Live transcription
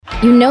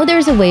You know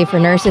there's a way for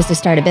nurses to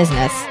start a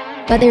business,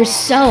 but there's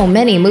so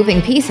many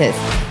moving pieces.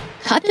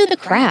 Cut through the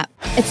crap.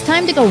 It's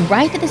time to go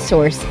right to the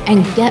source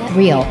and get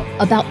real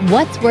about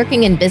what's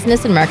working in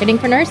business and marketing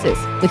for nurses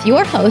with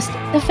your host,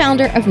 the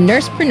founder of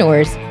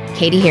Nursepreneurs,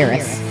 Katie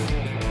Harris.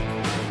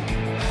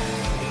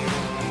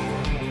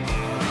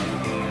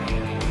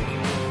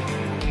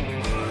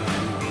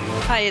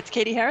 Hi, it's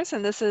Katie Harris,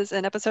 and this is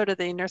an episode of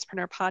the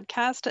Nursepreneur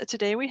podcast.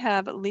 Today we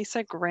have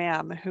Lisa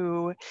Graham,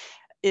 who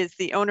is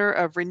the owner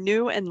of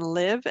Renew and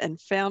Live and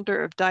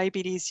founder of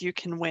Diabetes You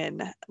Can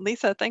Win.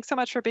 Lisa, thanks so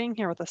much for being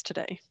here with us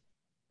today.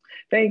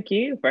 Thank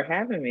you for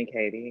having me,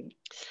 Katie.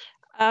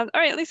 All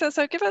right, Lisa,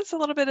 so give us a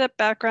little bit of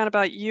background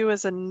about you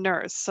as a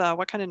nurse.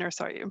 What kind of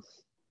nurse are you?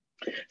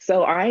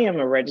 So I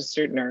am a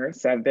registered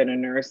nurse. I've been a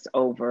nurse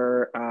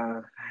over,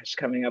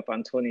 coming up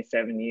on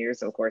 27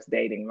 years, of course,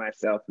 dating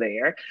myself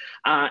there.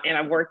 And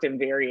I've worked in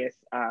various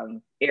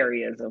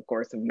areas, of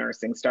course, of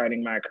nursing,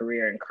 starting my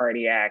career in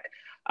cardiac,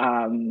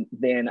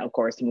 then, of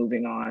course,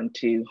 moving on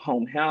to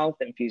home health,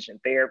 infusion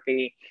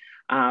therapy,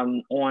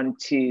 on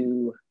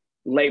to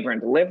labor and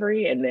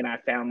delivery. And then I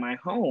found my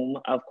home,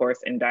 of course,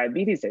 in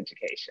diabetes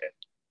education.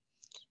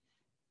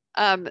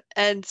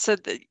 And so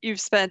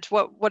you've spent,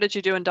 what did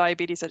you do in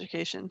diabetes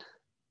education?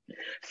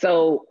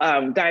 So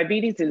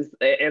diabetes is,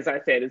 as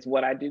I said, is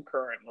what I do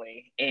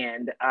currently.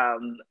 And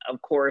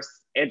of course,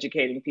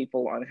 educating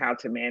people on how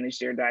to manage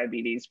their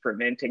diabetes,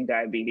 preventing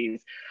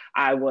diabetes.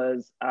 I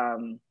was,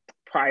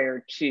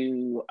 prior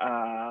to,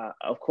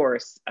 of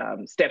course,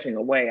 stepping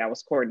away, I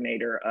was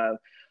coordinator of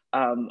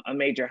a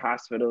major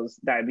hospital's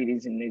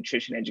diabetes and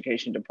nutrition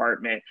education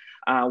department,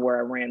 where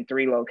I ran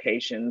 3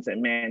 locations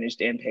and managed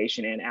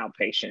inpatient and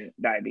outpatient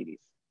diabetes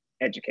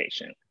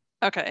education.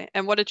 Okay,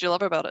 and what did you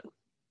love about it?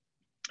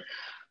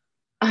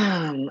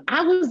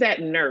 I was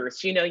that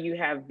nurse. You know, you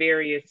have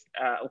various,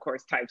 of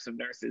course, types of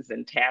nurses,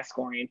 and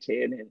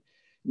task-oriented, and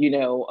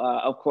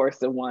of course,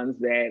 the ones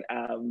that,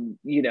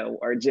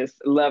 are just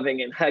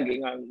loving and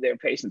hugging on their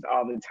patients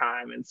all the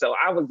time. And so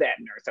I was that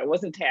nurse. I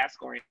wasn't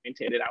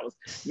task-oriented, and I was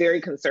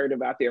very concerned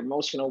about their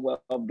emotional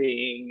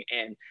well-being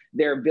and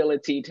their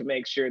ability to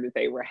make sure that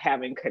they were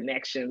having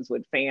connections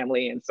with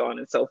family and so on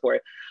and so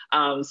forth.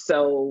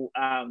 So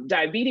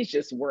diabetes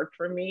just worked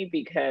for me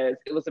because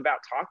it was about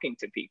talking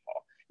to people.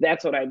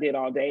 That's what I did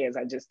all day, is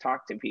I just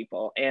talked to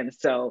people. And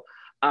so,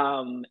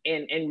 and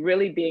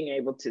really being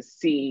able to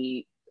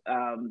see,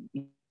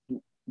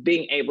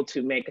 being able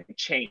to make a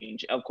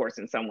change, of course,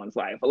 in someone's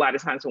life. A lot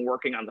of times when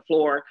working on the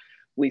floor,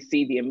 we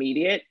see the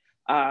immediate,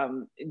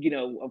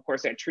 of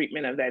course, that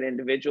treatment of that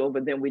individual,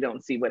 but then we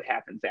don't see what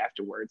happens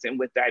afterwards. And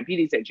with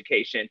diabetes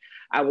education,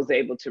 I was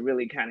able to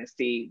really kind of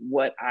see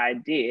what I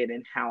did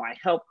and how I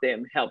helped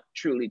them help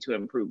truly to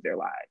improve their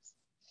lives.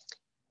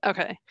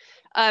 Okay.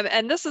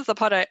 And this is the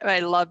part I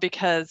love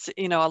because,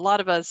 a lot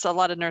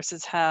of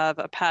nurses have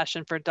a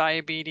passion for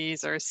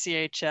diabetes or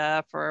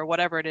CHF or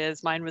whatever it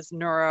is. Mine was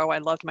neuro. I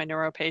loved my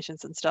neuro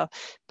patients and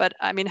stuff. But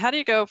I mean, how do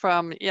you go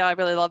from, yeah, I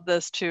really love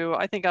this to,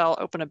 I think I'll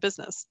open a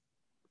business?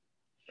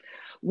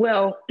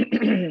 Well,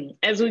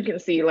 as we can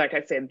see, like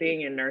I said,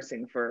 being in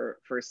nursing for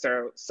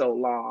so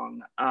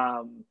long,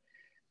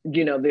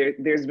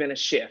 there's been a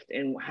shift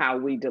in how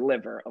we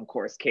deliver, of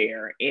course,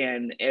 care.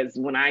 And as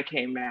when I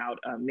came out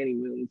many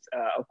moons,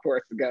 of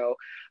course, ago,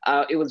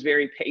 it was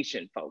very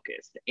patient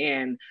focused.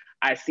 And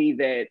I see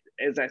that,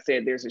 as I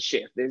said, there's a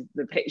shift.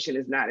 The patient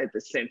is not at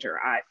the center,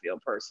 I feel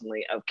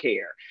personally, of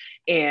care.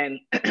 And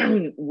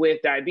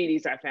with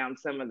diabetes, I found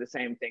some of the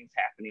same things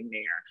happening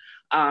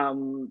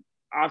there.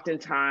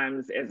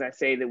 Oftentimes, as I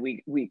say, that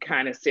we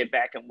kind of sit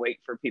back and wait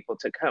for people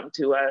to come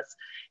to us.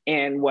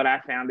 And what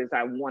I found is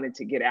I wanted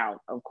to get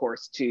out, of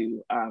course,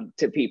 to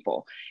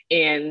people.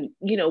 And,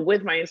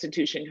 with my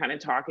institution, kind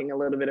of talking a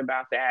little bit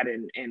about that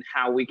and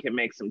how we can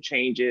make some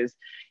changes.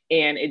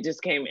 And it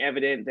just came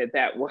evident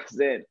that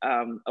wasn't,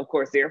 of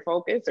course, their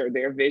focus or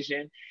their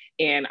vision.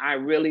 And I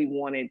really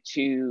wanted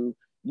to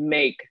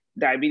make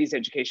diabetes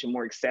education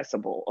more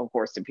accessible, of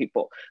course, to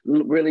people,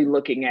 really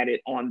looking at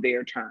it on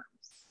their terms.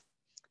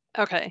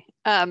 Okay.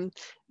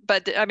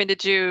 But I mean,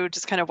 did you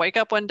just kind of wake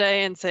up one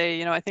day and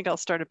say, I think I'll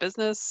start a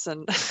business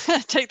and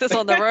take this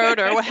on the road,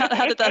 or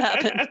how did that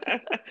happen?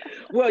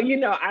 Well,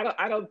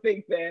 I don't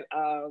think that,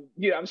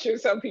 I'm sure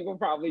some people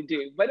probably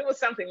do, but it was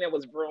something that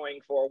was brewing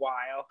for a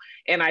while.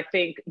 And I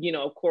think,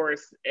 of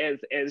course,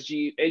 as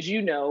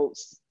you know,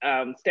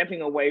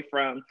 stepping away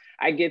from,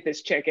 I get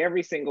this check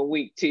every single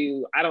week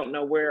to, I don't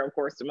know where, of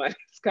course, the money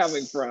is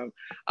coming from,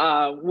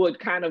 would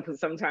kind of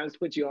sometimes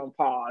put you on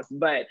pause.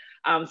 But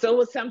so it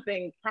was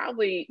something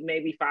probably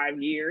maybe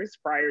 5 years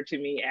prior to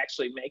me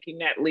actually making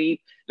that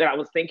leap that I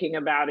was thinking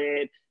about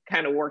it,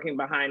 kind of working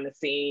behind the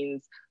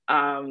scenes,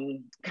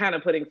 kind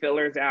of putting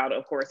fillers out,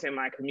 of course, in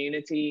my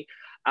community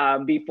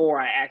before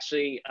I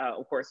actually,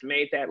 of course,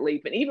 made that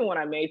leap. And even when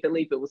I made the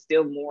leap, it was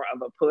still more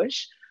of a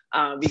push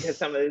because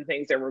some of the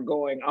things that were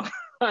going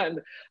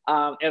on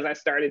as I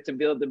started to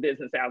build the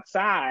business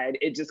outside,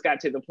 it just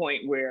got to the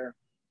point where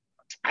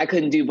I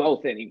couldn't do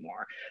both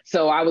anymore.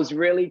 So I was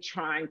really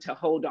trying to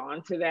hold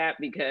on to that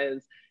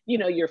because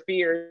your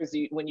fears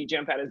when you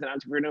jump out as an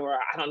entrepreneur.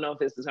 I don't know if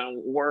this is going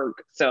to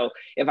work. So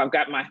if I've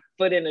got my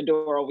foot in the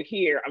door over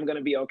here, I'm going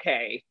to be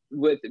okay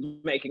with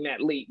making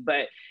that leap.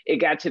 But it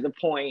got to the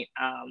point,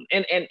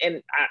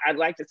 I'd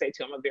like to say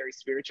too, I'm a very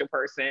spiritual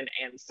person.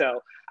 And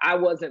so I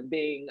wasn't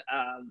being,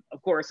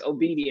 of course,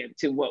 obedient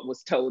to what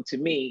was told to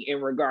me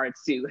in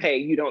regards to, hey,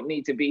 you don't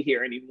need to be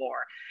here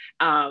anymore.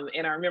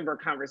 And I remember a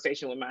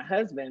conversation with my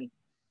husband,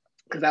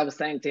 because I was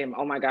saying to him,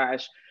 oh my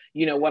gosh,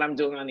 what I'm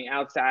doing on the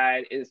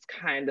outside is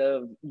kind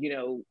of,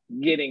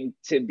 getting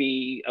to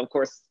be, of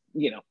course,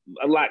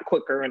 a lot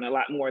quicker and a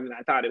lot more than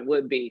I thought it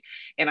would be.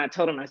 And I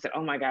told him, I said,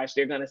 oh my gosh,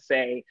 they're going to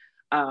say,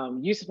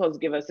 you're supposed to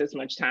give us this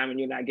much time and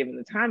you're not giving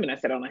the time. And I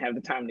said, I don't have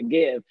the time to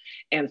give.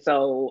 And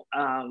so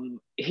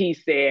he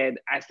said,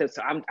 so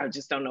I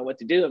just don't know what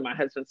to do. And my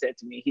husband said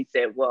to me, he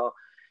said, well,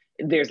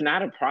 there's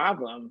not a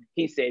problem.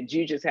 He said,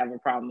 you just have a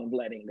problem of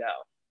letting go.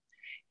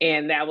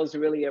 And that was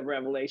really a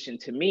revelation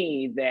to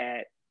me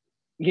that,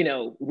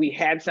 we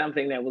had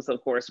something that was, of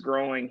course,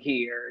 growing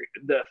here.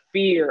 The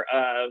fear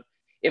of,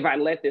 if I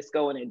let this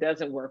go and it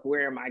doesn't work,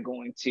 where am I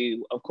going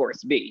to, of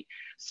course, be?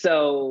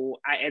 So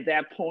at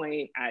that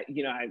point, I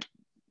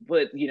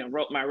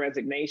wrote my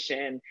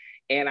resignation,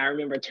 and I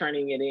remember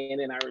turning it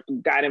in, and I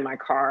got in my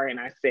car and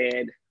I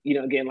said,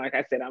 again, like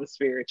I said, I'm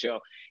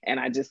spiritual.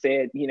 And I just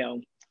said,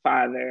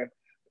 Father,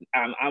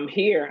 I'm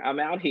here, I'm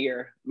out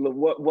here.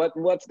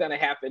 What's going to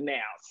happen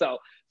now? So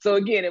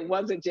again, it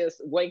wasn't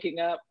just waking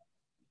up.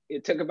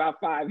 It took about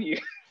 5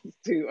 years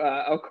to,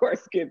 of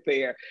course, get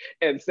there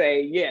and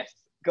say, yes,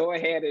 go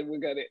ahead. And we're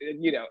going to,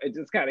 it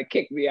just kind of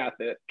kicked me out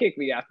the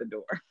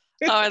door.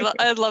 Oh,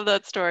 I love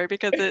that story,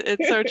 because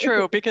it's so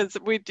true, because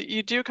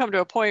you do come to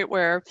a point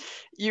where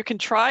you can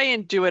try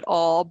and do it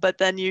all, but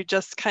then you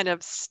just kind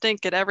of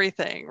stink at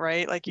everything,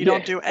 right? Like you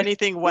don't do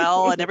anything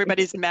well and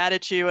everybody's mad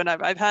at you. And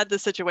I've had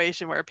this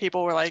situation where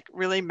people were like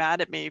really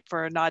mad at me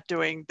for not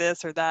doing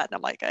this or that. And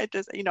I'm like, I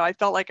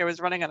felt like I was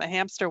running on a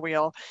hamster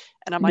wheel,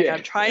 and I'm like,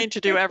 I'm trying to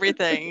do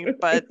everything,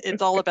 but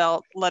it's all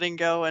about letting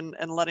go and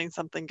letting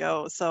something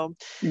go. So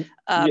do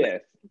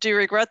you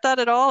regret that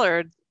at all,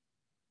 or?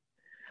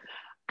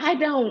 I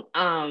don't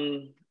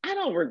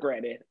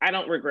regret it. I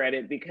don't regret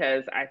it,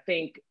 because I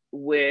think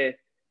with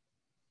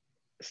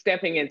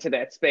stepping into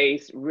that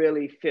space,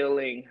 really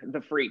feeling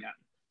the freedom,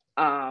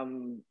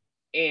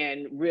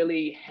 and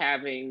really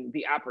having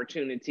the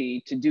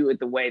opportunity to do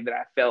it the way that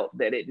I felt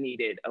that it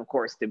needed, of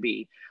course, to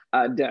be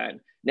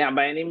done. Now,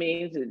 by any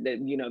means,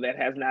 that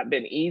has not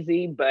been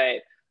easy,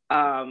 but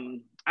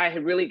I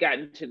had really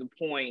gotten to the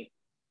point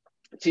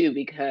too,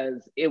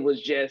 because it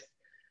was just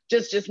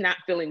not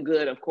feeling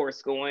good, of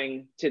course,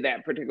 going to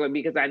that particular,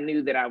 because I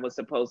knew that I was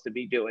supposed to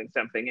be doing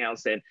something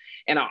else. And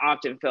I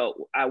often felt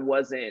I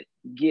wasn't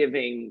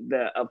giving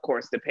of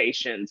course, the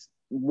patients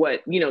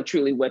what,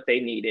 truly what they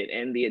needed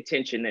and the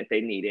attention that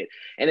they needed.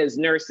 And as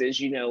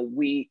nurses,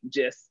 we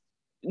just,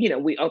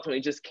 we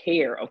ultimately just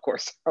care, of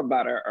course,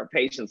 about our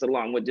patients,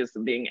 along with just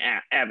being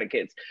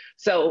advocates.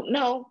 So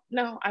no,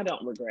 I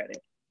don't regret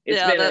it.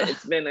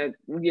 It's been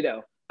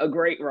a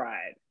great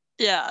ride.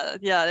 Yeah,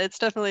 it's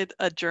definitely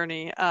a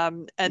journey.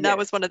 And that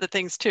was one of the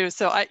things too.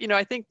 So I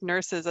think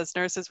as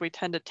nurses, we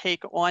tend to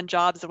take on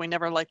jobs and we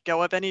never let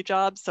go of any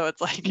jobs. So it's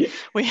like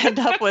we end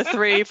up with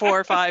 3,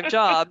 4, 5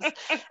 jobs.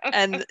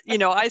 And,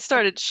 I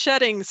started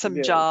shedding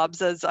some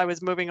jobs as I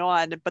was moving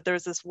on, but there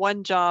was this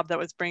one job that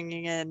was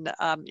bringing in,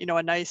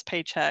 a nice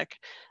paycheck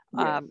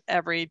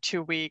every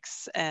 2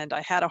 weeks, and I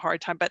had a hard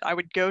time, but I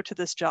would go to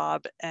this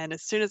job, and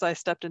as soon as I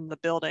stepped in the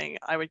building,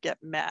 I would get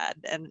mad.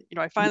 And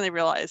I finally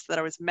realized that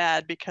I was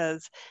mad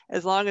because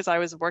as long as I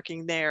was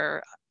working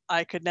there,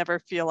 I could never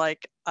feel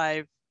like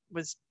I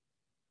was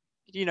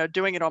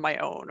doing it on my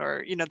own,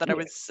 or that I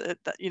was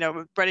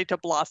ready to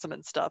blossom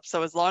and stuff.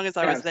 So as long as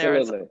I was there,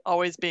 it's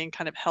always being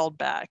kind of held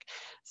back.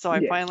 So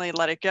I finally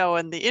let it go.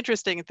 And the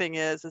interesting thing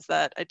is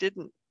that I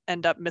didn't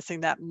end up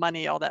missing that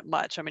money all that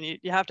much. I mean,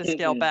 you have to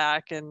scale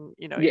back, and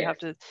you have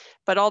to,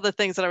 but all the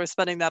things that I was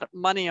spending that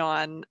money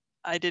on,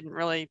 I didn't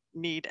really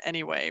need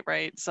anyway,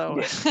 right? So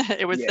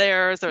it was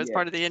there, so it's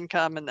part of the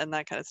income and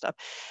that kind of stuff.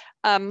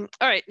 All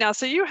right, now,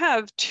 so you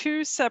have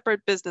 2 separate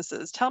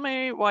businesses. Tell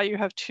me why you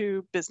have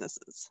 2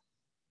 businesses.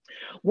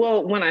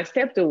 Well, when I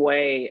stepped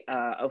away,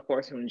 of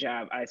course, from the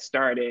job, I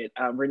started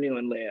Renew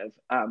and Live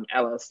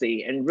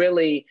LLC. And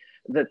really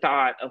the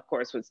thought, of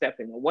course, with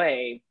stepping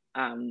away,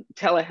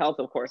 telehealth,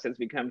 of course, has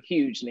become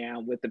huge now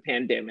with the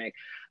pandemic.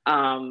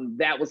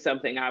 That was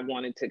something I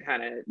wanted to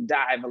kind of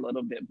dive a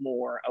little bit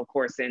more, of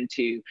course,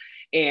 into.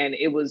 And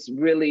it was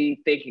really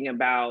thinking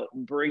about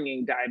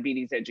bringing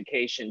diabetes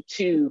education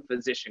to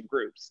physician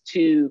groups,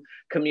 to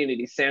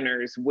community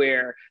centers,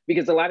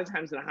 because a lot of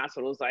times in the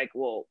hospital, it's like,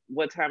 well,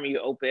 what time are you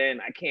open?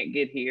 I can't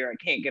get here. I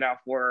can't get off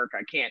work.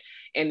 I can't.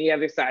 And the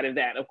other side of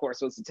that, of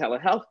course, was the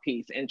telehealth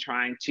piece and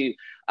trying to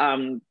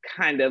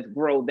kind of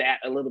grow that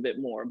a little bit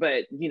more.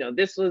 But,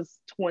 this was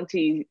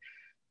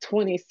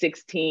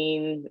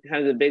 2016,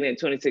 kind of the beginning of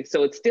 2016.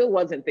 So it still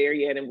wasn't there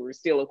yet. And we were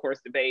still, of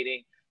course,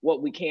 debating,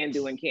 what we can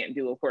do and can't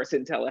do, of course,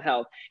 in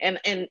telehealth. And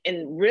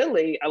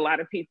really, a lot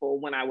of people,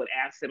 when I would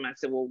ask them, I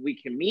said, well,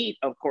 we can meet,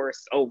 of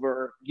course,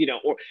 over,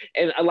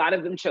 and a lot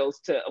of them chose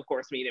to, of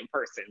course, meet in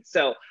person.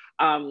 So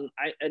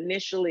I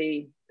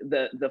initially,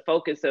 the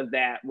focus of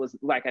that was,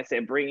 like I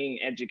said, bringing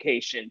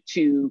education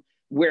to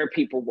where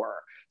people were,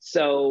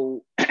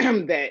 so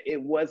that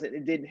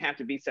it didn't have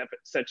to be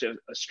such a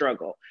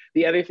struggle.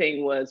 The other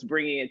thing was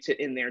bringing it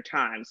in their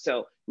time.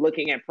 So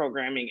looking at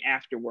programming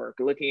after work,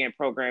 looking at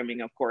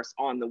programming, of course,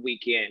 on the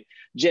weekend,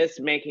 just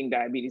making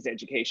diabetes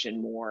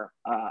education more,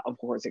 of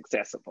course,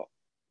 accessible.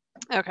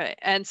 Okay.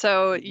 And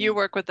so you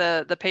work with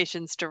the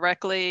patients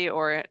directly,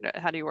 or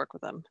how do you work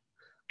with them?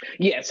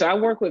 Yeah, so I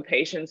work with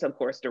patients, of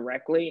course,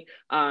 directly.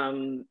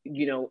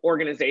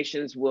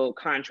 Organizations will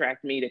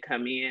contract me to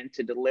come in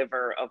to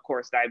deliver, of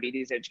course,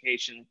 diabetes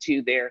education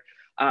to their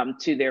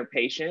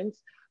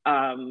patients.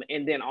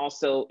 And then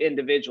also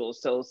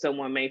individuals. So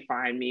someone may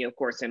find me, of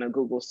course, in a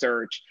Google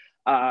search,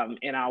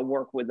 and I'll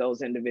work with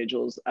those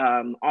individuals.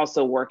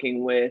 Also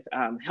working with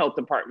health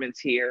departments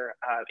here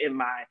in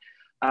my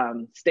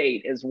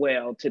state as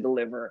well to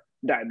deliver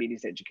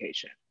diabetes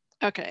education.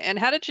 Okay. And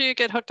how did you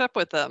get hooked up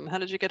with them? How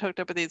did you get hooked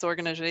up with these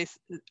organizations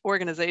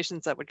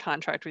that would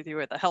contract with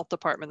you at the health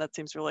department? That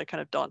seems really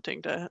kind of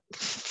daunting to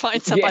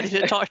find somebody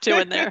to talk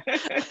to in there.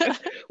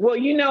 Well,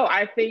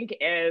 I think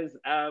as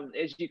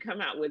you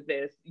come out with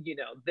this,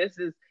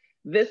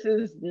 this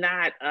is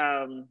not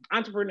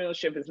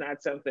entrepreneurship is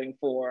not something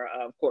for,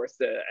 of course,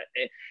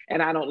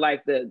 and I don't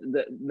like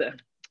the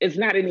it's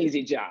not an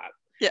easy job.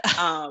 Yeah.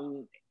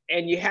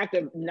 And you have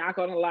to knock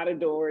on a lot of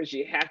doors.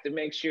 You have to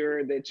make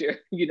sure that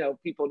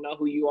people know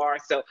who you are.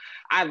 So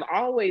I've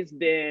always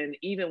been,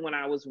 even when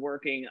I was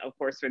working, of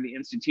course, for the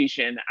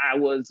institution, I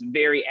was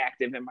very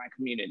active in my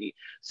community.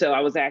 So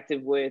I was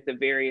active with the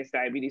various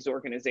diabetes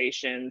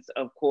organizations,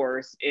 of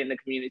course, in the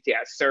community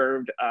I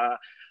served.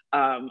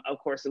 Of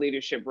course,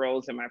 leadership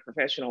roles in my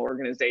professional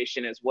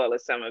organization, as well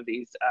as some of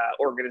these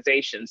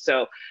organizations.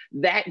 So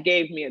that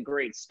gave me a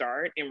great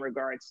start in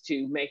regards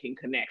to making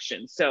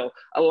connections. So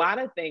a lot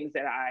of things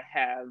that I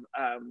have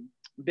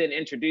been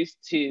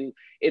introduced to,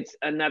 it's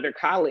another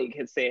colleague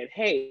has said,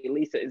 hey,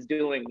 Lisa is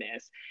doing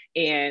this.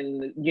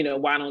 And,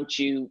 why don't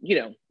you,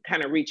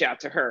 kind of reach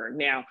out to her.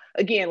 Now,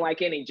 again,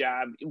 like any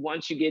job,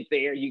 once you get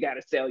there, you got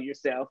to sell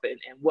yourself and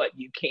what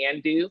you can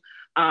do.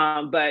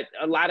 But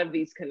a lot of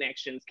these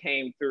connections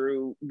came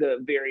through the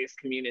various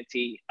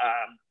community,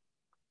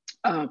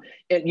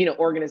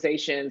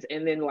 organizations.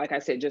 And then, like I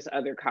said, just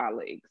other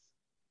colleagues.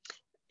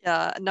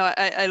 Yeah, no,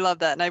 I love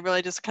that. And I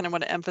really just kind of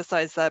want to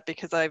emphasize that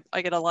because I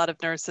get a lot of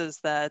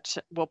nurses that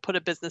will put a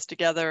business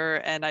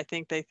together and I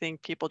think they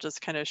think people just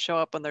kind of show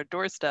up on their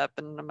doorstep.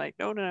 And I'm like,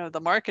 no,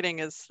 the marketing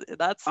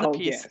that's the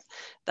piece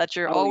that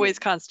you're always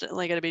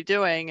constantly going to be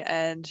doing.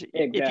 And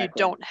if you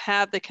don't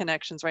have the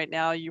connections right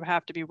now, you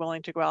have to be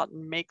willing to go out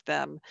and make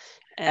them.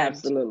 And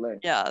absolutely.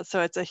 Yeah,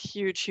 so it's a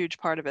huge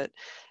part of it.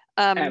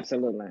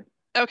 Absolutely.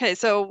 Okay,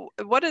 so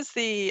what is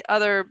the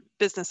other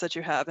business that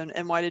you have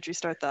and why did you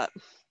start that?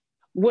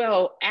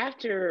 Well,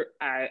 after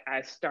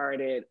I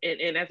started,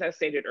 and as I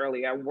stated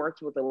earlier, I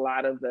worked with a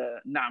lot of the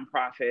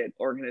nonprofit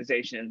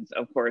organizations,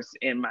 of course,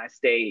 in my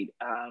state,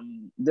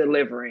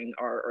 delivering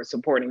or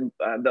supporting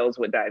those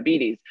with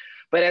diabetes.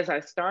 But as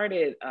I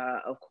started,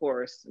 of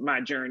course, my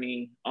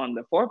journey on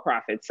the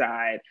for-profit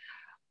side,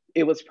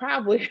 it was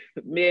probably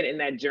mid in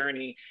that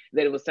journey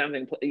that it was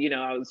something,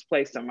 I was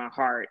placed on my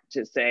heart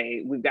to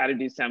say, we've got to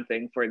do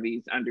something for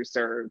these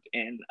underserved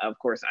and, of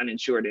course,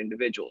 uninsured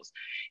individuals.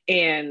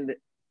 And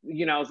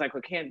I was like,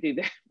 well, can't do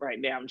that right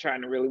now. I'm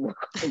trying to really work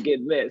on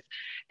getting this.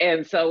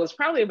 And so it was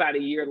probably about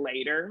a year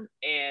later.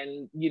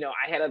 And,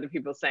 I had other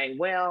people saying,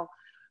 well,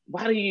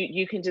 why do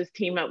you can just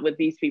team up with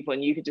these people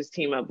and you could just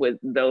team up with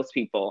those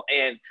people.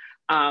 And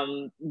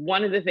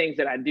one of the things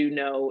that I do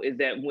know is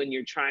that when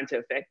you're trying to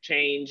affect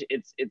change,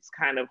 it's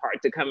kind of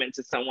hard to come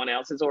into someone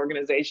else's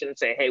organization and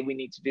say, hey, we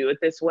need to do it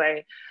this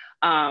way.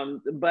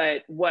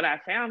 But what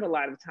I found a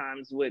lot of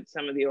times with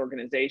some of the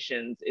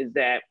organizations is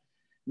that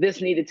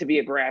this needed to be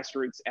a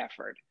grassroots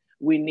effort.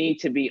 We need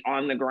to be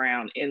on the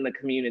ground in the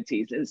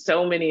communities. And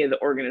so many of the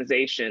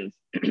organizations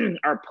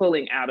are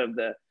pulling out of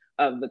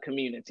the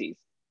communities.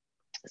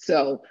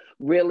 So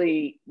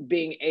really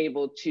being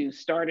able to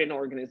start an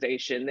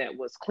organization that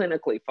was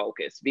clinically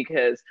focused,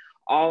 because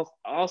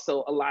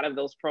also a lot of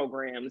those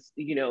programs,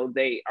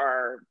 they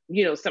are,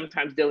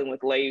 sometimes dealing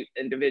with lay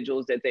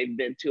individuals that they've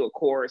been to a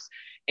course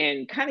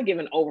and kind of give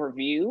an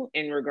overview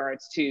in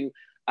regards to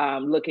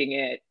looking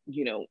at,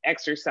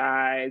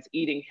 exercise,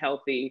 eating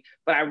healthy.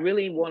 But I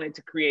really wanted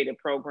to create a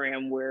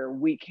program where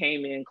we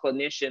came in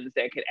clinicians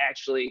that could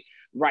actually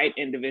write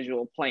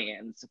individual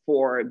plans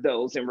for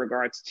those in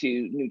regards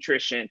to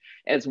nutrition,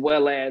 as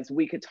well as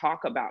we could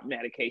talk about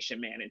medication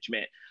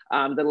management.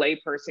 The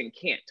layperson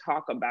can't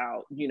talk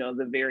about,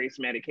 the various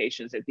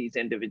medications that these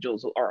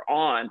individuals are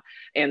on.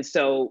 And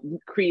so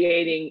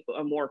creating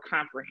a more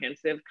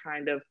comprehensive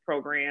kind of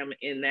program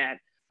in that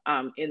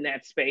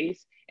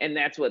space. And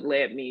that's what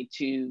led me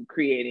to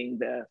creating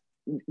the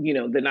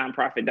the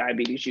nonprofit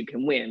Diabetes You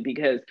Can Win,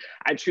 because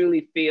I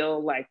truly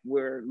feel like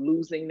we're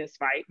losing this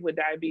fight with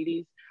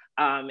diabetes.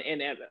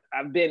 And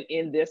I've been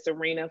in this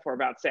arena for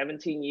about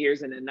 17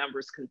 years, and the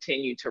numbers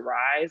continue to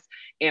rise.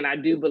 And I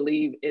do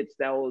believe it's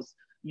those,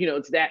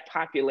 it's that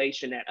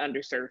population, that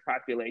underserved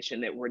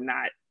population that we're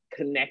not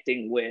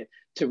connecting with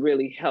to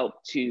really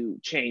help to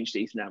change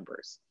these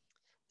numbers.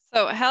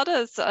 So how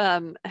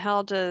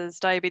does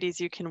Diabetes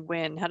You Can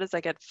Win, how does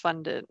that get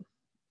funded?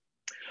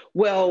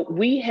 Well,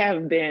 we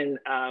have been,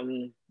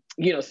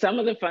 some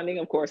of the funding,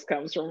 of course,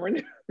 comes from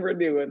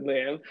Renew and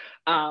Live.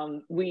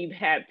 We've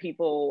had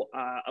people,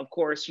 of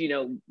course,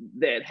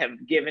 that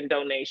have given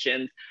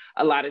donations.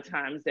 A lot of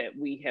times that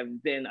we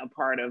have been a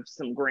part of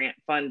some grant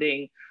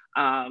funding.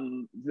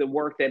 The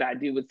work that I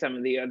do with some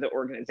of the other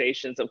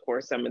organizations, of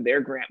course, some of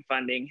their grant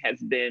funding has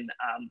been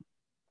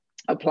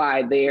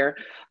applied there.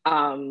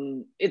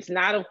 It's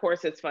not, of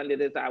course, as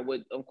funded as I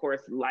would, of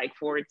course, like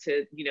for it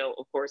to,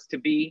 of course, to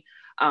be.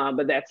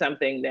 But that's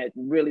something that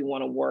really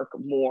want to work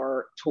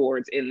more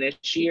towards in this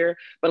year.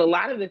 But a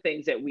lot of the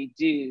things that we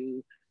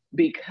do,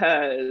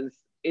 because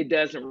it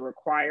doesn't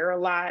require a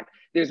lot,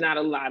 there's not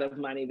a lot of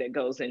money that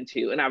goes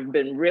into. And I've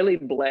been really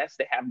blessed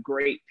to have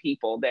great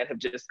people that have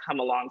just come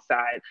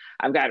alongside.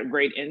 I've got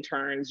great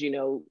interns,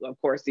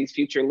 of course, these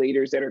future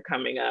leaders that are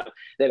coming up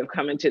that have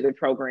come into the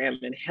program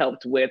and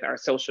helped with our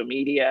social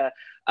media,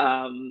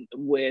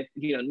 with,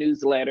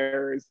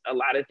 newsletters, a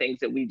lot of things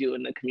that we do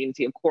in the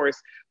community. Of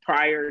course,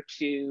 prior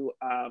to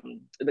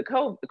the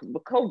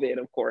COVID,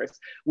 of course,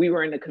 we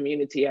were in the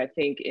community, I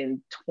think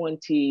in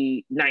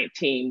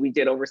 2019, we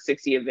did over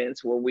 60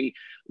 events where we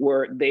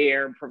were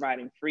there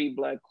providing free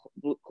blood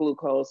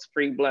glucose,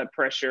 free blood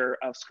pressure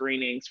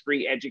screenings,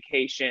 free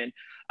education.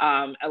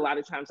 A lot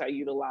of times I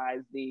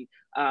utilize the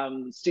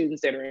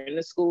students that are in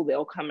the school.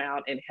 They'll come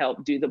out and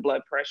help do the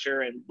blood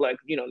pressure, and blood,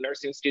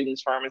 nursing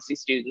students, pharmacy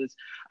students.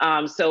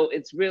 So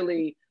it's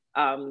really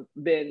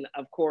been,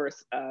 of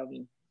course,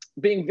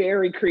 being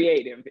very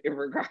creative in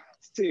regards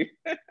to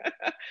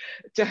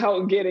to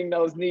help getting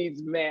those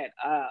needs met,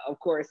 of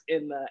course,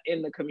 in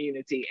the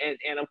community.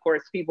 And of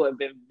course, people have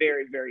been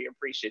very, very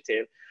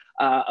appreciative,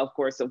 of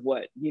course, of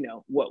what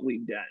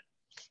we've done.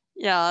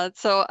 Yeah.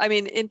 So, I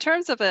mean, in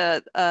terms of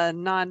a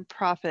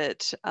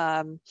nonprofit,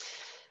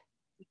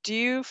 do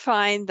you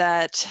find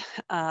that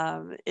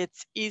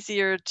it's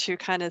easier to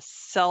kind of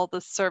sell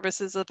the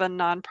services of a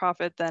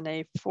nonprofit than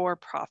a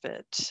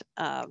for-profit?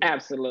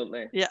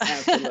 Absolutely. Yeah.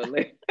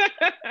 Absolutely.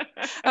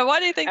 And why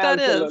do you think that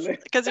is?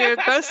 Because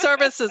both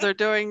services are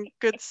doing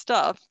good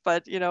stuff,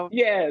 but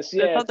yes,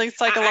 there's something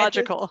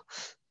psychological.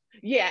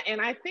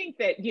 And I think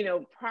that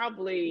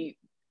probably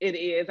it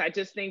is. I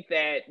just think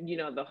that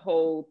the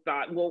whole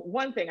thought. Well,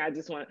 one thing I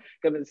just want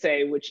to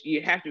say, which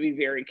you have to be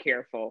very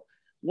careful.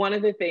 One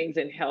of the things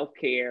in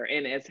healthcare,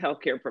 and as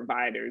healthcare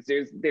providers,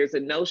 there's a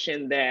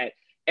notion that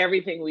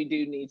everything we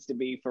do needs to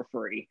be for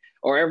free,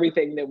 or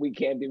everything that we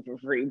can do for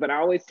free. But I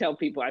always tell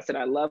people, I said,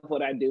 I love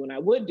what I do and I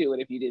would do it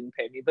if you didn't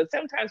pay me. But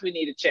sometimes we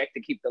need a check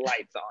to keep the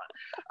lights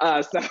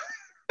on.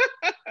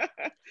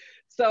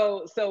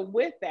 So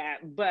with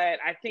that, but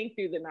I think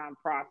through the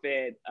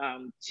nonprofit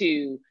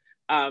too,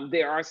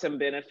 there are some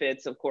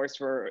benefits, of course,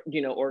 for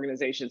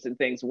organizations and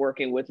things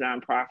working with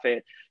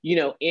nonprofit.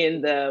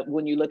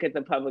 When you look at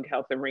the public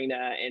health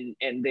arena,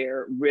 and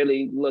they're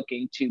really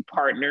looking to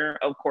partner,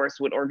 of course,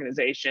 with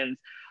organizations,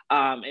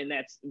 and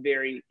that's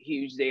very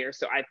huge there.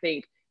 So I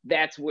think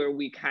that's where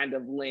we kind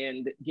of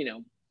lend,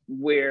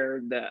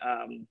 where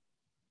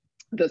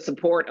the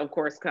support, of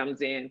course,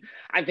 comes in.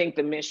 I think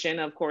the mission,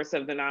 of course,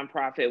 of the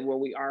nonprofit, where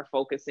we are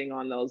focusing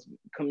on those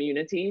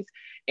communities,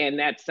 and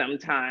that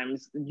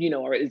sometimes,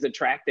 is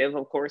attractive,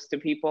 of course, to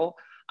people.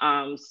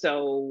 I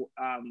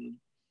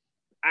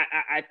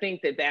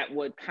think that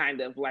would kind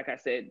of, like I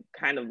said,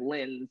 kind of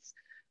lends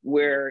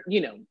where,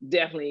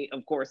 definitely,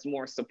 of course,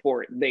 more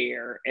support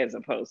there as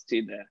opposed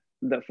to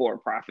the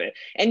for-profit.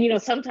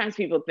 And sometimes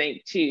people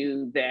think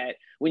too that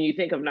when you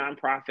think of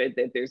nonprofit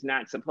that there's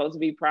not supposed to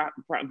be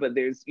but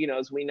there's,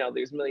 as we know,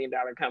 there's $1 million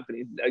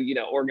companies,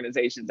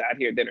 organizations out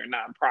here that are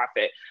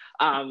nonprofit.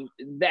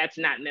 That's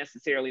not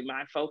necessarily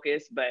my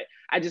focus, but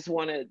I just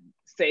want to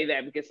say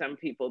that because some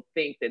people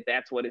think that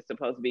that's what it's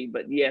supposed to be.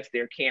 But yes,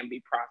 there can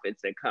be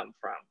profits that come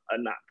from a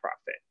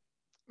nonprofit.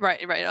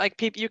 Right. Like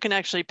people, you can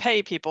actually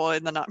pay people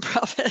in the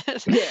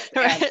nonprofit. Yeah,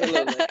 Right?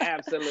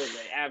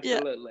 absolutely. Yeah.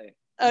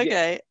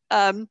 Okay.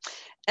 Yeah.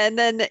 And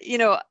then,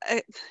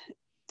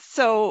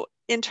 so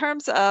in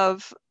terms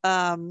of,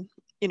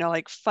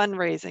 like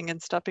fundraising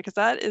and stuff, because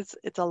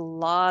it's a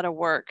lot of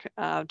work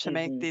to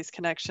make these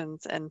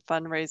connections and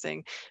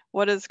fundraising.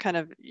 What is kind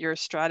of your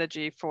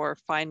strategy for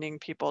finding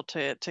people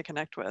to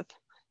connect with?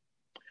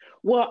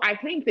 Well, I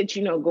think that,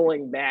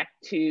 going back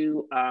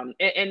to,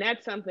 and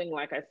that's something,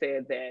 like I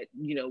said, that,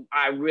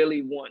 I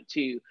really want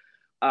to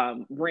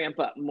ramp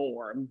up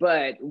more.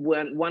 But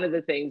one of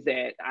the things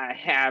that I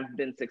have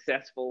been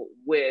successful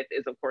with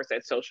is, of course,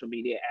 that social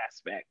media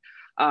aspect.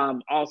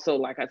 Also,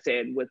 like I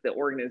said, with the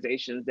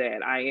organizations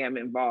that I am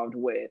involved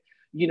with,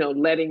 you know,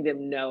 letting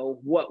them know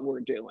what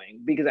we're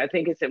doing, because I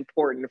think it's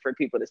important for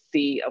people to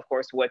see, of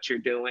course, what you're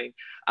doing.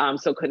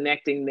 So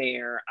connecting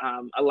there,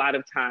 a lot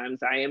of times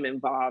I am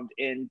involved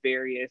in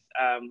various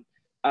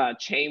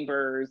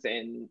chambers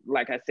and,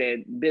 like I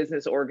said,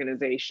 business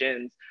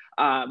organizations,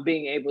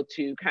 being able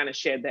to kind of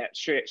share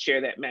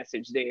that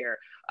message there.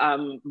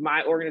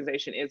 My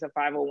organization is a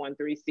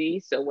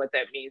 501(c)(3), so what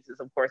that means is,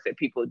 of course, that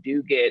people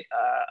do get,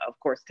 of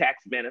course,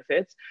 tax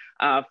benefits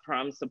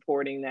from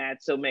supporting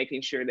that. So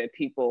making sure that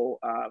people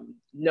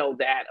know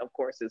that, of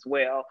course, as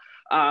well.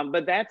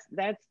 But that's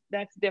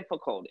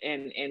difficult,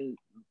 and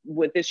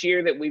with this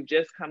year that we've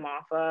just come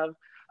off of,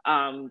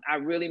 I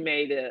really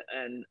made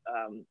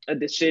a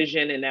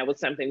decision, and that was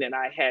something that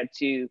I had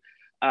to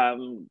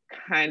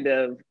kind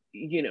of,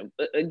 you know,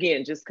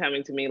 again, just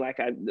coming to me, like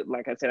I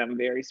said, I'm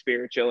very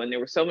spiritual, and there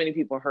were so many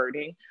people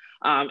hurting,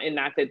 and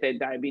not that the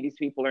diabetes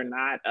people are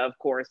not, of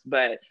course,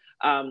 but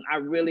I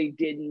really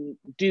didn't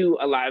do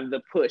a lot of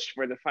the push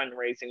for the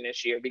fundraising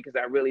this year, because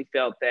I really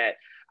felt that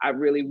I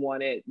really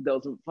wanted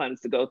those funds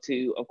to go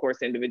to, of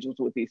course, individuals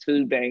with these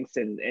food banks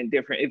and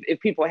different, if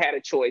people had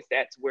a choice,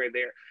 that's where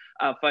their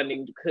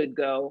funding could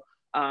go.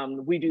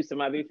 We do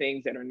some other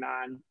things that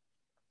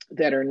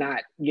are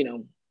not, you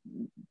know,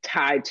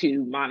 tied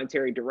to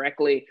monetary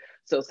directly.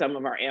 So some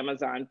of our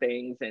Amazon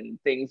things and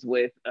things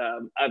with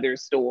other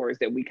stores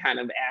that we kind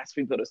of ask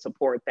people to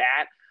support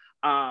that.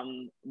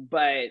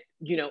 But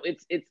you know,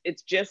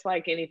 it's just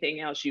like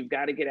anything else. You've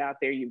got to get out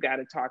there. You've got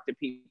to talk to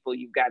people.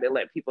 You've got to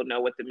let people know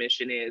what the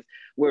mission is.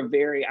 I'm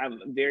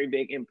very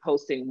big in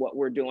posting what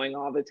we're doing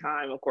all the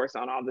time, of course,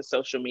 on all the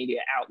social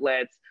media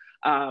outlets.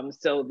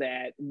 So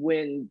that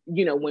when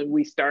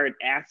we start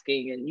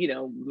asking and, you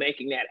know,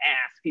 making that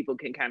ask, people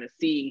can kind of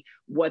see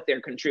what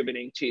they're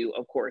contributing to,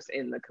 of course,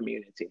 in the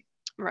community.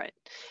 Right.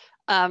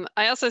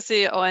 I also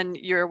see on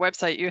your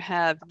website, you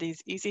have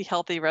these easy,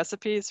 healthy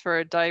recipes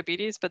for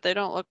diabetes, but they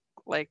don't look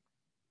like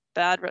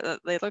bad.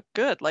 They look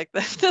good. Like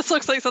this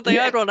looks like something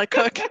I'd want to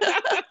cook.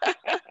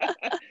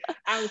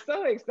 I'm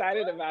so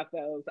excited about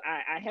those.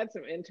 I had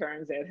some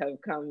interns that have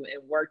come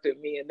and worked with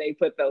me, and they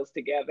put those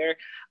together.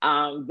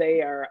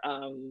 They are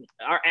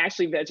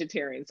actually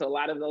vegetarian, so a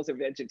lot of those are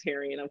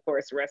vegetarian, of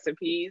course,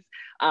 recipes.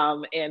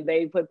 And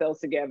they put those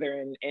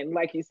together, and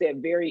like you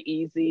said, very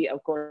easy,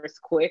 of course,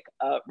 quick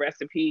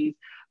recipes.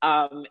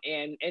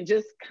 And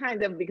just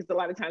kind of, because a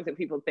lot of times that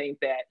people think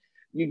that,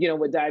 you know,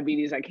 with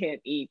diabetes, I can't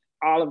eat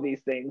all of these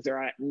things, or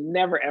I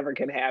never ever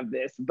can have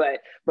this,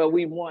 but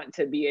we want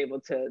to be able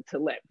to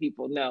let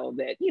people know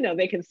that, you know,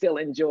 they can still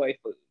enjoy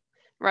food.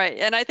 Right.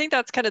 And I think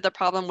that's kind of the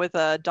problem with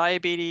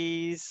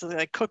diabetes,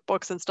 like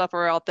cookbooks and stuff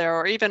are out there,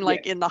 or even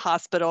like in the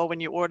hospital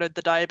when you ordered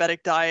the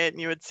diabetic diet and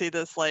you would see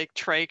this like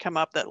tray come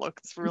up that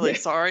looks really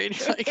sorry. And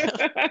you're like,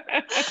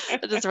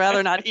 I'd just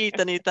rather not eat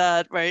than eat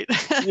that. Right.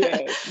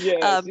 Yes,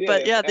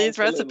 but yeah, these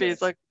absolutely.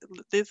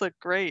 recipes look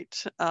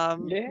great.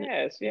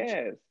 Yes.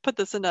 Put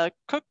this in a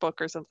cookbook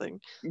or something.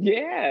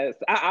 Yes,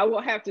 I will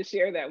have to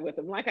share that with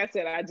them. Like I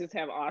said, I just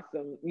have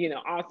awesome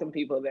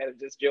people that have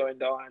just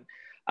joined on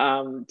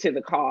to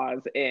the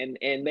cause, and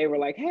they were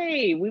like,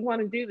 hey, we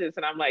want to do this,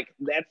 and I'm like,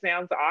 that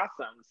sounds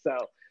awesome.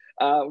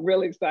 So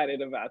really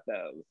excited about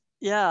those.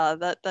 Yeah,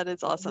 that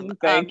is awesome.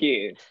 Thank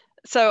you.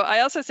 So I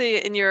also see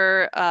in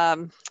your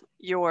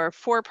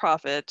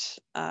for-profit,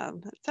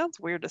 it sounds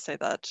weird to say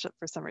that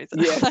for some reason.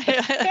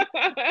 Yes.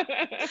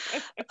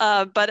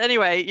 But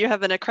anyway, you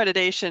have an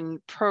accreditation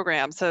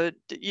program. So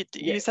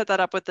you set that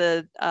up with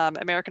the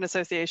American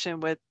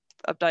Association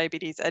of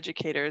Diabetes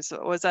Educators.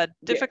 Was that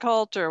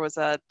difficult, or was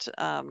that?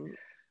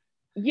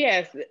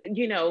 Yes,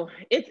 you know,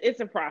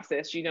 it's a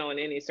process, you know, in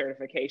any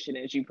certification,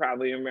 as you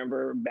probably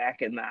remember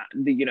back in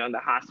the you know, in the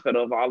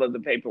hospital, of all of the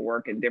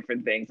paperwork and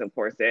different things, of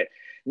course, that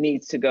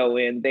needs to go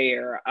in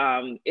there.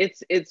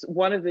 It's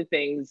one of the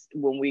things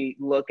when we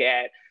look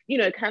at, you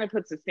know, it kind of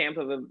puts a stamp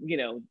of, you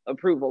know,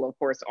 approval, of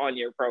course, on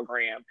your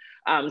program.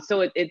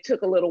 So it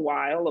took a little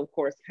while, of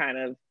course, kind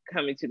of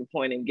coming to the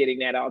point and getting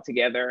that all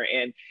together,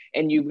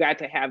 and you've got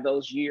to have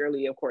those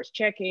yearly, of course,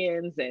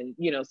 check-ins, and,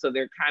 you know, so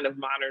they're kind of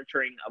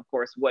monitoring, of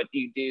course, what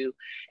you do.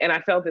 And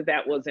I felt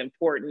that was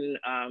important.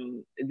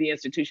 The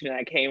institution that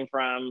I came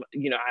from,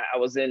 you know, I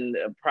was in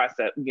the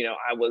process, you know,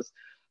 I was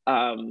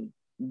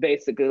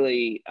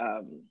basically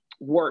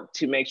worked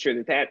to make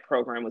sure that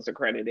program was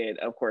accredited,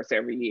 of course,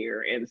 every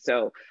year. And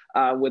so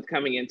with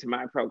coming into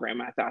my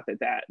program, I thought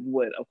that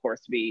would, of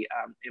course, be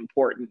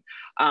important.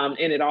 And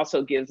it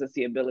also gives us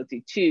the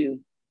ability to,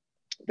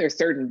 there's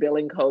certain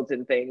billing codes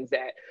and things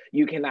that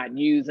you cannot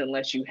use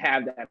unless you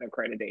have that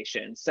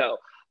accreditation. So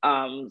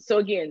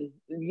again,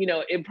 you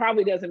know, it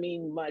probably doesn't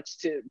mean much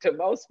to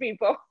most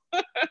people,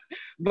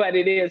 but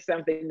it is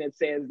something that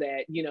says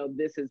that, you know,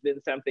 this has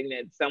been something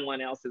that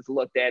someone else has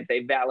looked at, they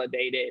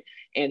validated,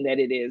 and that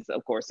it is,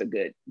 of course, a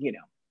good, you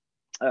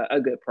know, a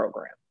good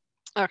program.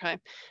 Okay.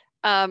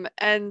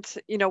 And,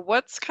 you know,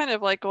 what's kind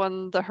of like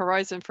on the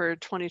horizon for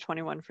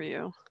 2021 for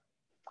you?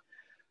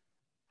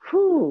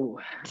 Whew.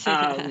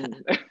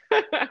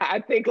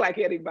 I think like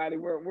anybody,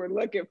 we're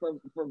looking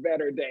for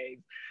better days.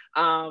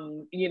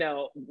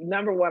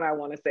 Number one, I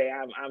want to say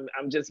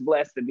I'm just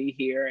blessed to be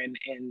here, and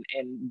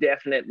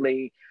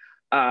definitely,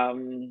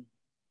 heart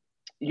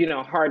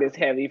is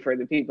heavy for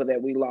the people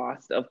that we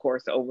lost, of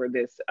course, over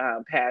this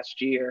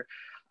past year.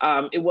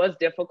 It was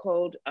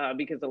difficult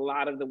because a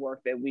lot of the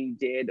work that we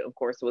did, of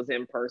course, was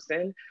in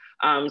person.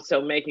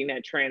 So making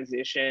that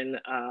transition,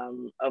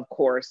 of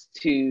course,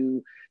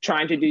 to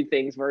trying to do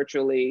things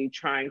virtually,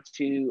 trying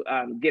to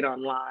get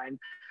online.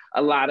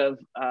 A lot of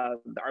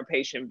our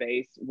patient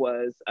base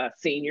was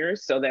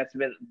seniors, so that's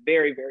been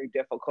very, very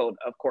difficult,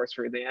 of course,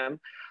 for them.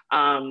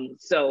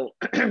 So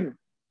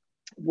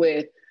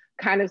with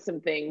kind of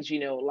some things,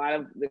 a lot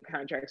of the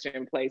contracts are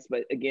in place,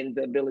 but again,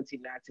 the ability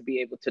not to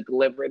be able to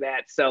deliver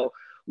that. So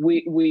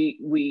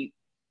we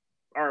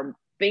are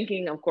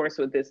thinking, of course,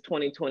 with this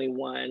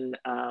 2021,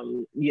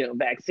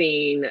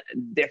 vaccine,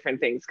 different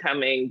things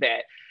coming,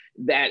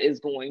 that is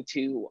going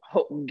to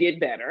get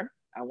better.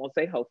 I won't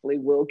say hopefully,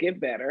 will get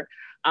better.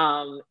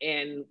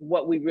 And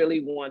what we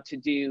really want to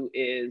do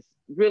is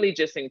really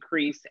just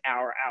increase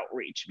our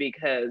outreach,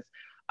 because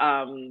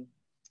the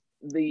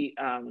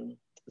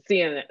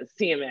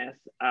CMS,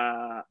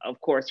 of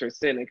course, or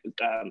Centers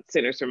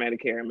for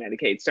Medicare and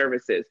Medicaid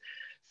Services,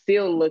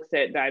 still looks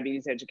at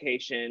diabetes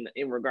education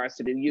in regards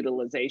to the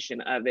utilization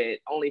of it.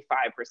 Only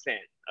 5%,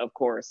 of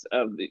course,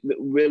 of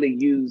really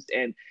used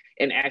and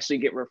actually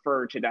get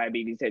referred to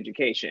diabetes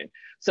education.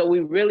 So we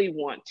really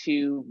want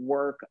to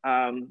work,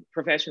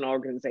 professional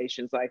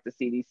organizations like the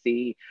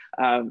CDC,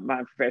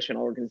 my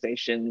professional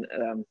organization,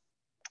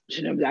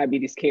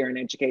 Diabetes Care and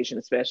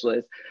Education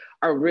Specialists,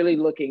 are really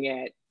looking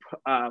at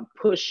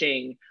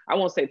pushing, I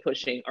won't say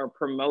pushing, or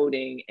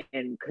promoting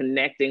and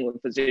connecting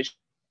with physicians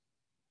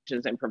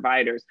and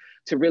providers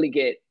to really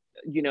get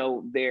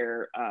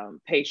their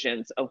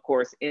patients, of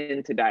course,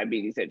 into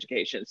diabetes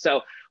education.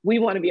 So we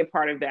want to be a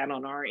part of that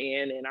on our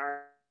end, in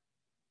our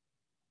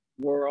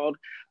world,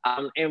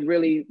 and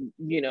really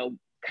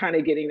kind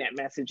of getting that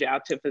message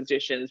out to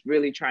physicians,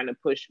 really trying to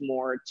push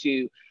more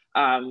to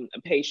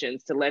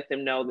patients to let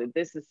them know that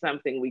this is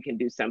something we can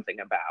do something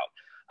about.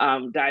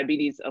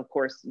 Diabetes, of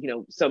course,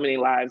 so many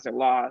lives are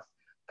lost,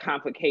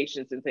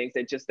 complications and things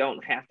that just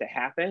don't have to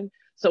happen.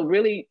 So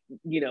really,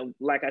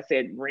 like I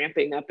said,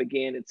 ramping up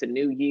again, it's a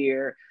new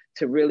year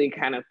to really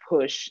kind of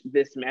push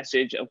this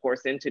message, of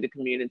course, into the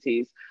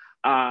communities,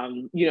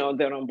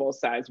 that on both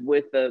sides,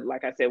 with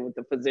like I said, with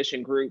the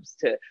physician groups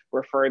to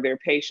refer their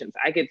patients.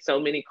 I get so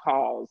many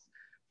calls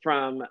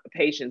from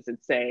patients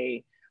that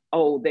say,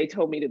 oh, they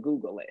told me to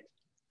Google it.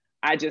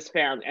 I just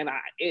found, and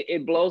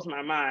it blows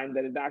my mind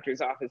that a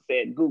doctor's office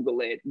said,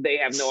 Google it. They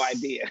have no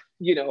idea,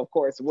 of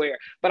course, where.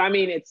 But I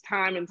mean, it's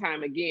time and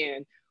time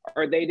again,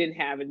 or they didn't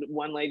have it.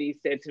 One lady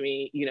said to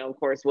me, of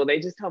course, well, they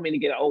just told me to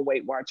get an old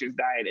Weight Watchers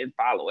diet and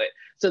follow it.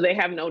 So they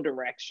have no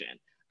direction.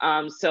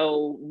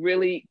 So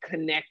really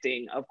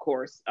connecting, of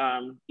course,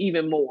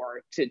 even more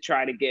to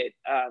try to get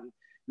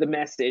the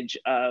message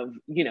of,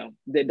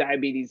 the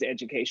diabetes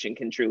education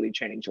can truly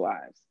change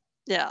lives.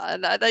 Yeah,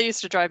 and that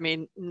used to drive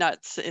me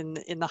nuts in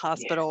the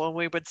hospital. Yes. And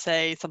we would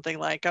say something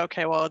like,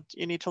 okay, well,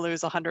 you need to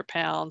lose 100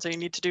 pounds, or you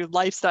need to do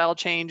lifestyle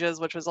changes,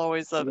 which was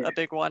always a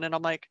big one. And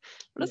I'm like,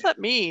 what does that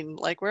mean?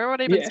 Like, where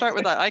would I even start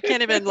with that? I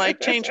can't even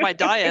change my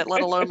diet,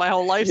 let alone my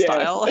whole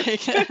lifestyle.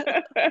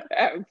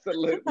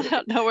 Absolutely. I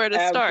don't know where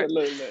to start.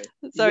 Absolutely.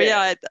 So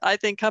I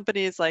think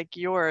companies like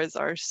yours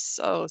are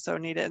so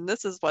needed. And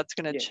this is what's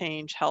going to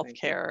change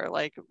healthcare.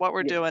 Like what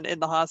we're doing in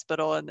the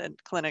hospital and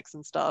clinics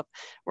and stuff.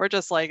 We're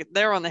just like,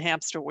 they're on the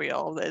hamster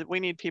wheel.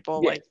 We need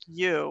people like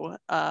you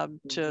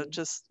to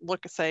just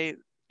say,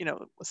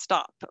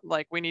 stop.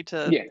 Like we need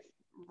to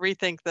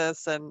rethink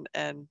this and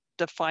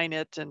define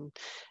it and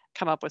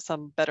come up with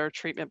some better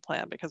treatment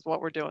plan, because what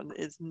we're doing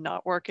is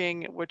not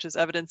working, which is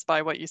evidenced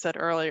by what you said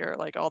earlier,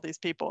 like all these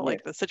people,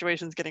 like the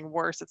situation's getting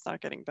worse, it's not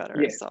getting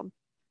better. So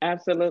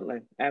absolutely.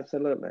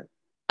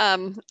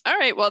 All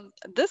right, well,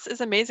 this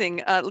is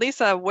amazing.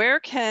 Lisa, where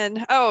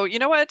can, you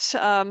know what?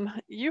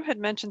 You had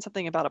mentioned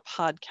something about a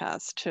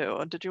podcast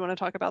too. Did you want to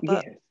talk about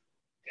that?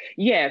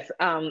 Yes.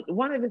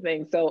 One of the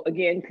things, so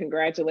again,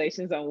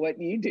 congratulations on what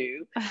you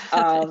do.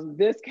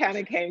 This kind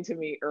of came to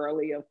me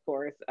early, of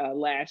course,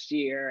 last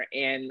year,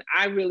 and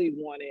I really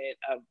wanted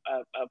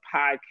a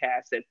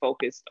podcast that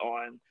focused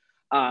on,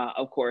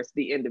 of course,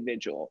 the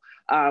individual.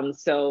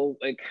 So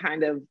it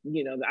kind of,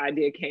 the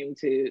idea came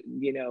to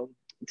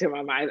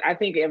my mind. I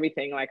think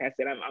everything, like I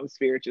said, I'm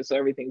spiritual, so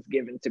everything's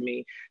given to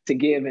me to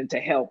give and to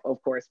help,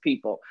 of course,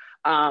 people.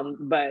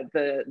 But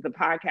the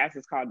podcast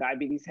is called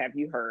Diabetes Have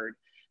You Heard?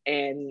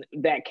 And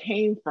that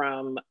came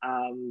from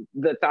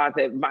the thought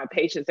that my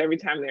patients, every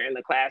time they're in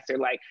the class, they're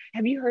like,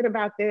 have you heard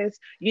about this?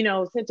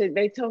 Since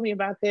they told me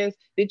about this,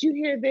 did you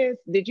hear this?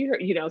 Did you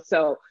hear,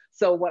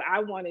 so what I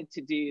wanted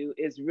to do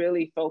is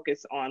really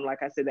focus on,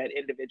 like I said, that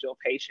individual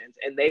patients,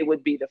 and they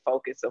would be the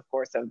focus, of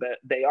course,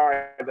 they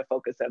are the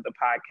focus of the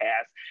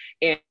podcast.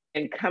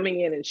 and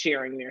coming in and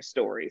sharing their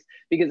stories.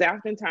 Because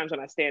oftentimes when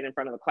I stand in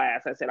front of a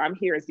class, I said, I'm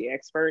here as the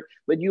expert,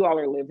 but you all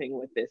are living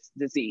with this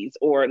disease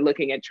or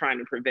looking at trying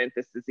to prevent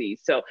this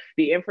disease. So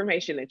the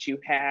information that you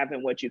have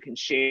and what you can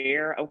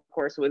share, of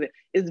course, with it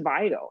is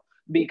vital,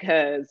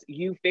 because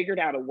you figured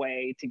out a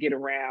way to get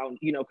around,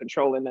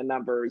 controlling the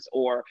numbers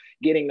or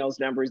getting those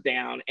numbers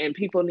down. And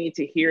people need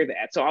to hear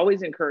that. So I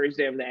always encourage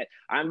them that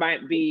I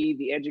might be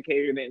the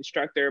educator, the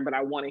instructor, but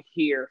I want to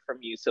hear from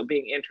you. So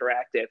being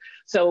interactive.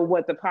 So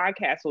what the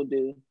podcast will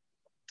do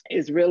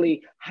is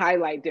really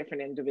highlight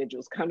different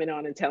individuals coming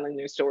on and telling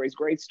their stories,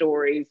 great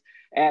stories,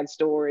 ad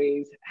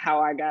stories, how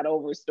I got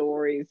over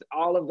stories,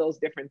 all of those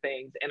different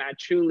things. And I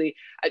truly,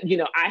 I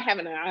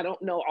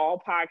don't know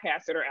all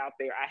podcasts that are out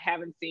there. I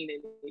haven't seen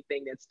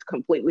anything that's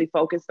completely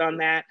focused on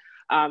that.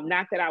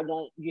 Not that I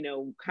won't,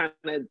 kind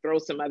of throw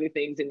some other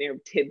things in there,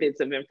 tidbits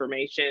of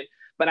information,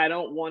 but I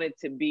don't want it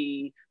to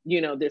be,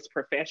 this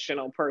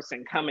professional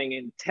person coming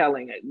and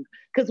telling it,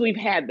 because we've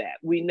had that,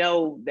 we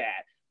know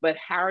that. But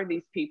how are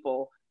these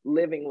people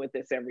living with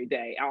this every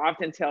day? I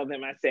often tell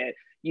them, I said,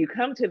 you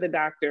come to the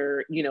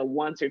doctor,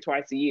 once or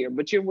twice a year,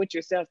 but you're with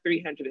yourself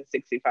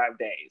 365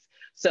 days.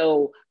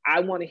 So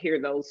I want to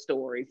hear those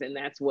stories. And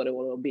that's what it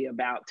will be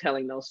about,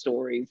 telling those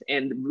stories.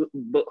 And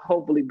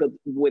hopefully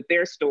with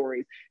their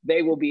stories,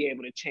 they will be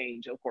able to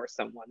change, of course,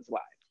 someone's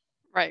life.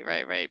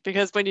 Right.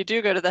 Because when you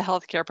do go to the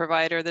healthcare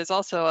provider, there's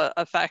also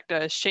a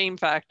shame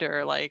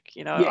factor, like,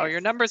 Yes. Oh,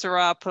 your numbers are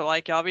up,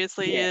 like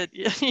obviously, Yes.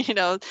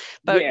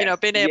 but, Yes.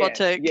 being able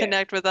to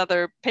connect with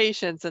other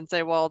patients and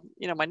say, well,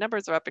 my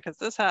numbers are up because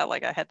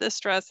I had this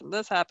stress and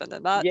this happened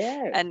and that,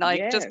 and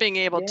like just being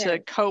able to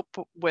cope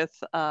with,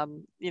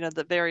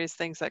 the various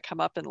things that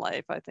come up in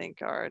life, I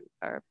think are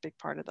a big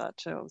part of that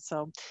too.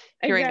 So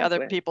hearing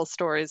other people's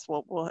stories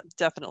will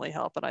definitely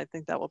help. And I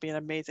think that will be an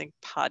amazing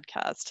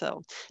podcast.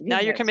 So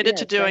now you're committed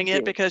to doing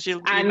it because you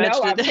I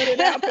know, I put it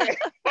out there.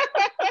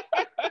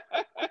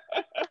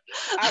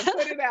 I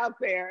put it out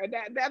there. And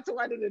that's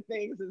one of the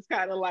things that's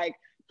kind of like,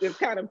 just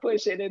kind of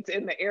pushing it's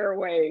in the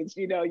airwaves,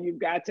 you've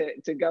got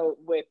to go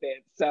with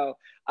it. So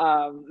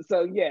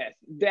yes,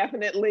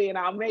 definitely. And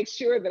I'll make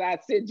sure that I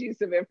send you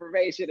some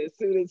information as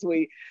soon as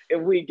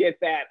if we get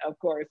that, of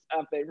course,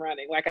 up and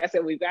running. Like I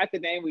said, we've got the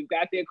name, we've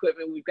got the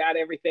equipment, we've got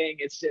everything.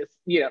 It's just,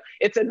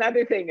 it's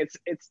another thing.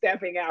 It's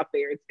stepping out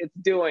there. It's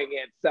doing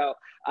it. So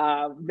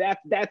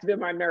that's been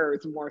my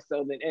nerves more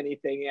so than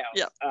anything else.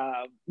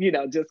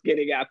 Yep. Just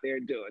getting out there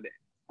and doing it.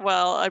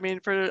 Well, I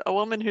mean, for a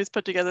woman who's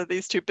put together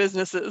these two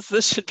businesses,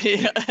 this should be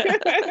the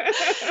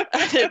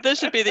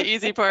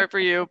easy part for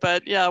you.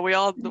 But yeah, we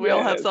all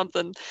have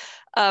something.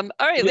 All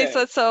right,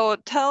 Lisa. So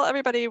tell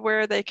everybody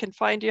where they can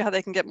find you, how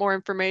they can get more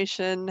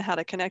information, how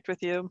to connect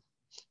with you.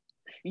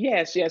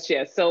 Yes.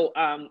 So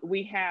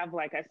we have,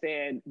 like I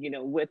said,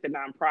 with the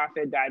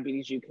nonprofit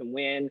Diabetes You Can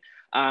Win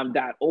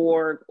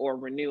 .org or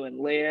Renew and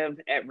Live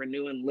at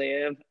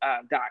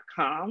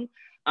renewandlive.com.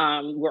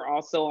 We're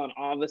also on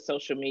all the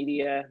social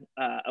media,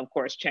 of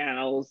course,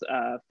 channels,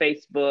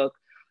 Facebook,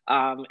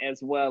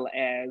 as well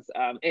as,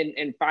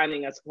 and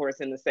finding us, of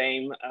course, in the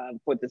same,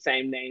 with the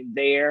same name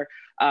there,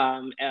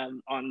 on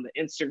the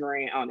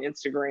Instagram,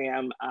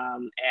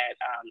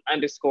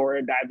 at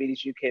 _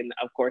 diabetes you can,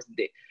 of course,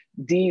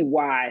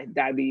 DY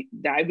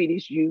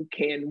diabetes you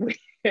can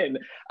win,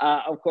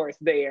 of course,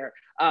 there.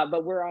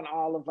 But we're on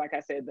all of, like I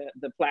said,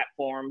 the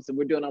platforms. And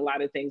we're doing a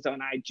lot of things on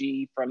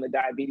IG from the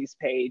diabetes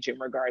page in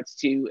regards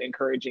to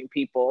encouraging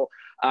people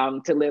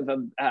to live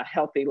a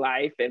healthy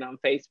life. And on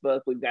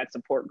Facebook, we've got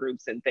support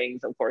groups and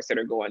things, of course, that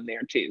are going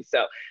there too.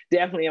 So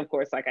definitely, of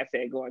course, like I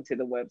said, going to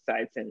the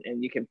websites and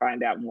you can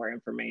find out more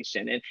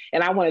information.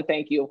 And I want to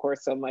thank you, of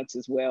course, so much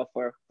as well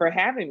for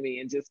having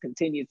me and just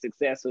continued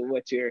success with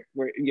what you're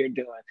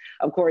doing.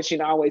 Of course, I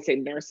always say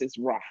nurses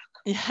rock.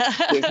 Yeah,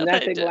 there's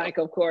nothing like,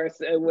 of course,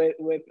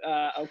 with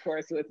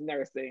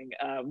nursing.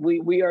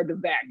 We are the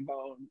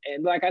backbone,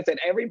 and like I said,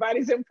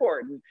 everybody's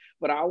important.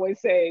 But I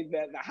always say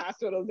that the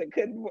hospitals that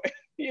couldn't,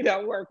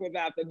 work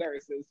without the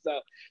nurses.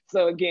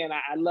 So again,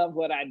 I love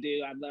what I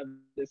do. I love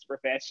this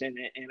profession,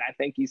 and I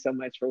thank you so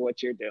much for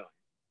what you're doing.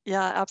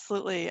 Yeah,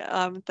 absolutely.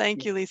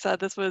 Thank you, Lisa.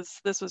 This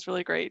was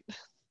really great.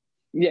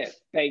 Yes,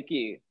 thank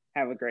you.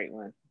 Have a great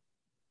one.